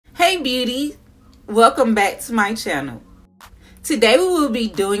Hey beauty, welcome back to my channel. Today we will be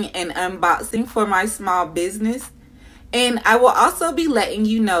doing an unboxing for my small business, and I will also be letting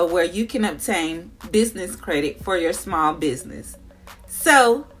you know where you can obtain business credit for your small business.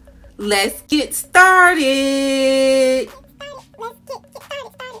 So let's get started.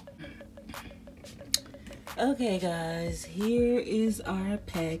 Okay guys, here is our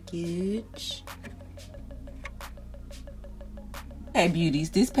package. Hey beauties,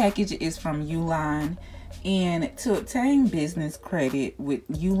 this package is from Uline, and to obtain business credit with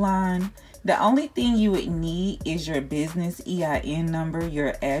Uline, the only thing you would need is your business EIN number,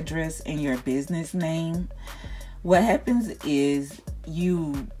 your address, and your business name. What happens is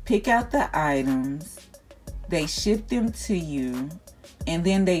you pick out the items, they ship them to you, and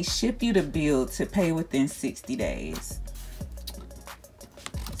then they ship you the bill to pay within 60 days.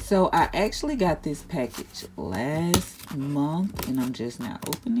 So I actually got this package last month and I'm just now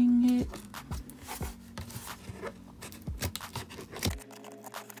opening it.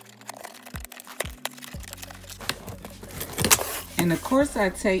 And of course I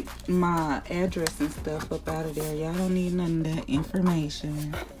take my address and stuff up out of there. Y'all don't need none of that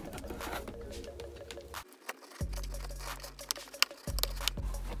information.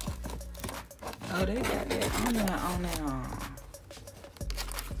 Oh, they got that on there.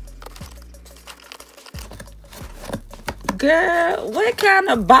 Girl, what kind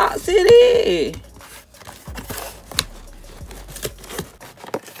of box it is?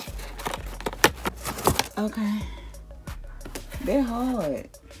 Okay. They're hard.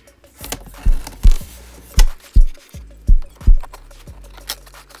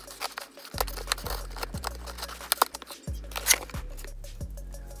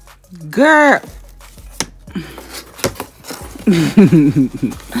 Girl.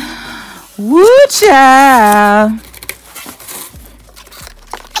 Woo child.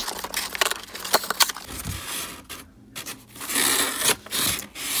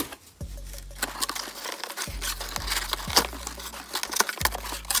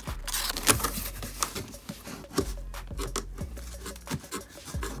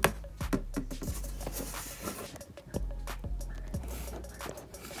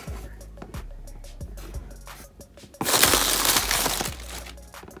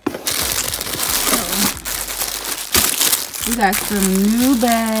 We got some new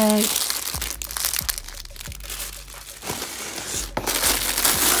bags.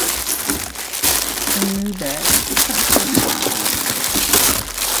 Some new bags.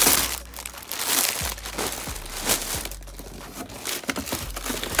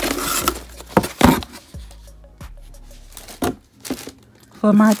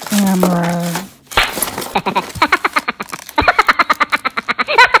 For my camera.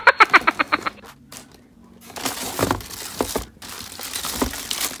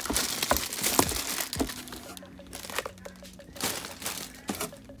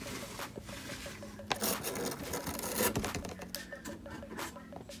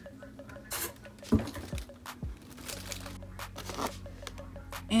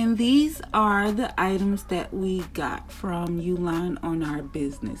 And these are the items that we got from Uline on our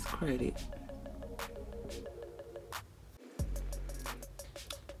business credit.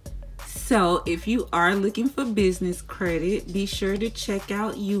 So if you are looking for business credit, be sure to check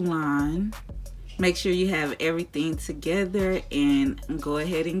out Uline. Make sure you have everything together and go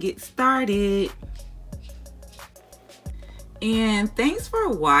ahead and get started. And thanks for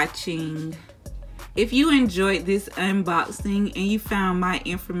watching. If you enjoyed this unboxing and you found my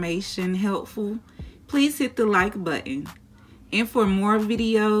information helpful, please hit the like button. And for more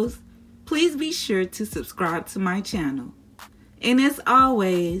videos, please be sure to subscribe to my channel. And as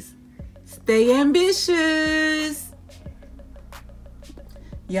always, stay ambitious.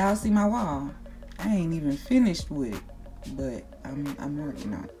 Y'all see my wall? I ain't even finished with it, but I'm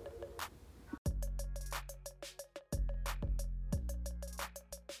working on it.